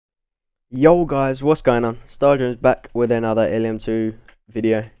Yo guys, what's going on? StarDream's back with another Ilum 2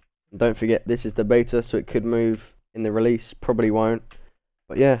 video. And don't forget, this is the beta, so it could move in the release, probably won't.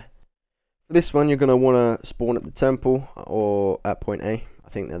 But yeah, for this one you're going to want to spawn at the temple or at point A. I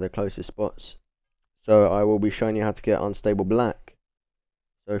think they're the closest spots. So I will be showing you how to get unstable black.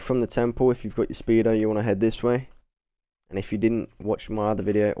 So from the temple, if you've got your speeder, you want to head this way. And if you didn't watch my other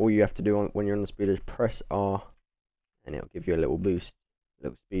video, all you have to do when you're on the speeder is press R. And it'll give you a little boost, a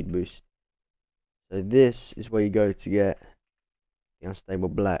little speed boost. So this is where you go to get the unstable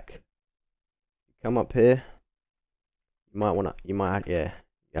black. You come up here. You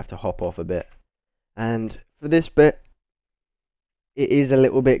have to hop off a bit. And for this bit, it is a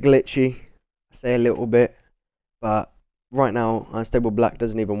little bit glitchy. I say a little bit, but right now unstable black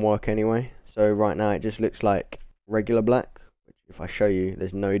doesn't even work anyway. So right now it just looks like regular black. Which if I show you,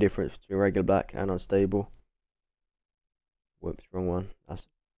 there's no difference between regular black and unstable. Whoops, wrong one. That's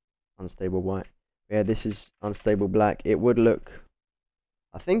unstable white. Yeah, this is unstable black. It would look,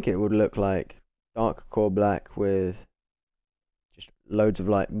 I think it would look like dark core black with just loads of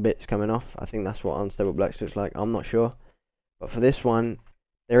like bits coming off. I think that's what unstable black looks like. I'm not sure. But for this one,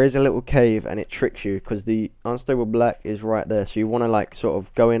 there is a little cave and it tricks you because the unstable black is right there. So you want to like sort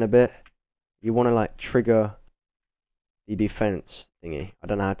of go in a bit. You want to like trigger the defense thingy. I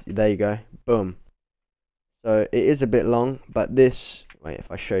don't know how to, there you go. Boom. So it is a bit long, but this, wait, if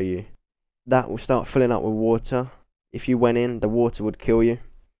I show you, that will start filling up with water. If you went in, the water would kill you.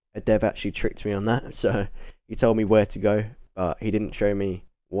 A dev actually tricked me on that, so he told me where to go, but he didn't show me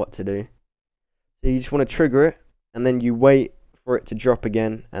what to do. So you just want to trigger it, and then you wait for it to drop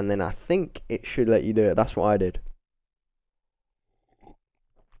again, and then I think it should let you do it. That's what I did.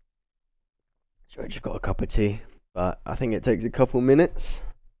 So I just got a cup of tea, but I think it takes a couple minutes,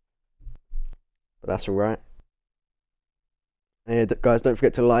 but that's alright. And guys, don't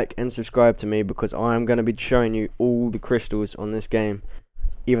forget to like and subscribe to me because I am going to be showing you all the crystals on this game,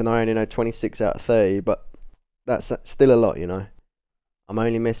 even though I only know 26 out of 30, but that's still a lot, you know. I'm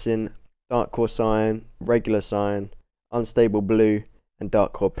only missing dark core cyan, regular cyan, unstable blue, and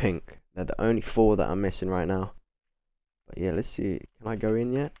dark core pink. They're the only 4 that I'm missing right now. But yeah, let's see. Can I go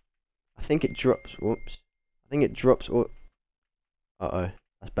in yet? I think it drops. Whoops. I think it drops. Uh-oh.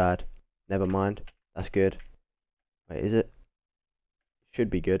 That's bad. Never mind. That's good. Wait, is it? Should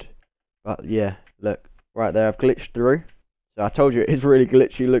be good. But yeah, look. Right there, I've glitched through. So I told you it is really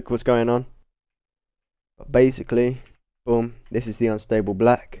glitchy. Look what's going on. But basically, boom. This is the unstable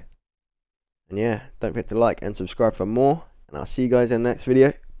black. And yeah, don't forget to like and subscribe for more. And I'll see you guys in the next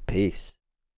video. Peace.